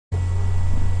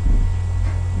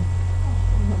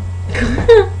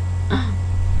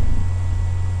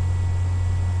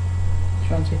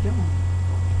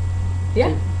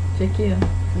Çekiyor.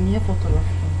 Niye fotoğraf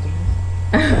yaptırıyorsun?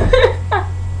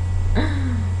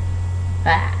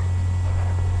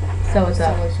 So what's up?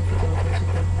 Savaşı fotoğrafı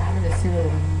çekelim. Ve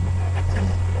silerim.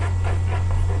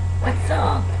 What's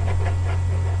up?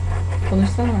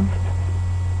 Konuşsana.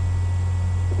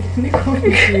 Ne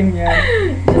konuşayım ya?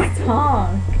 Just talk.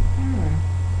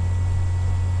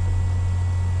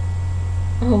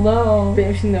 Hello.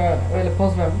 Benim şimdi öyle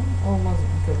poz vermem olmaz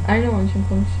yani tabii. I know, onun için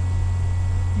konuş.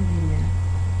 Ne bileyim ya.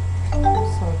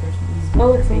 Salak easy. Oh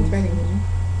look, someone's writing me.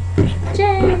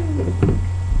 James!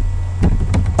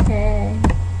 Hey.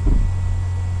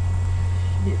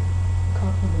 Bir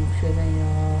kalkmadım bu şeyden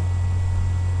ya.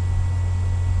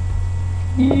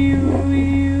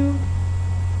 You.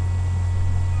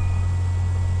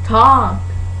 Talk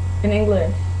in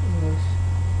English. English.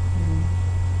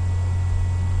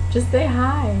 Just say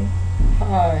hi.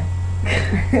 Hi.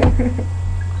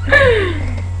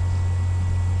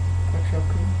 Bak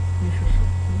şarkı. Ne şu şarkı?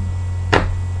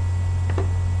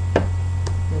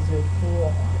 Yazıyor.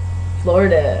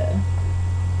 Florida.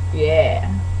 Yeah.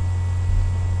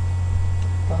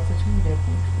 Daha saçımı bile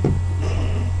yapmamıştım.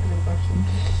 Direkt başladım.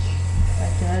 Ben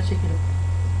kenara çekilip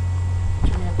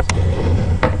saçımı yapacağım.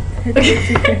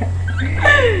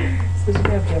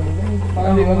 Saçımı yapacağım dedim.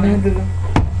 Bana bir onu dedim.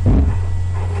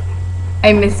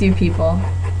 I miss you people.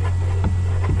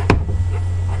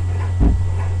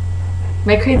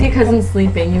 My crazy cousin's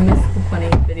sleeping. You missed the funny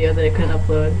video that I couldn't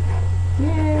upload.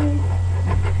 Yay.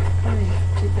 Hayır,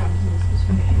 çeker misiniz?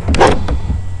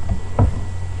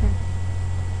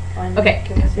 Okay,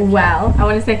 well, I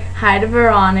want to say hi to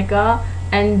Veronica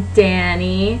and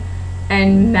Danny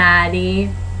and Maddie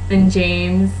and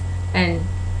James and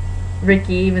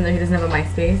Ricky, even though he doesn't have a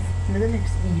MySpace. Neden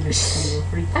hepsi İngiliz?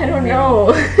 I don't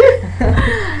know.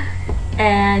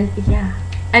 And yeah,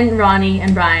 and Ronnie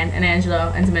and Brian and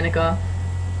Angelo and Domenico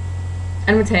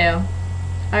and Mateo.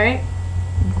 All right.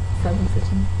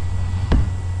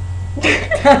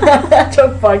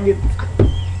 Çok fark etti.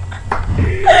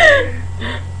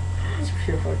 Hiçbir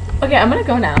şey fark etti. Okay, I'm gonna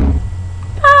go now.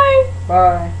 Bye.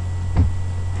 Bye.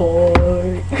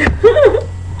 Boy.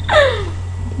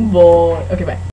 Boy. Okay, bye.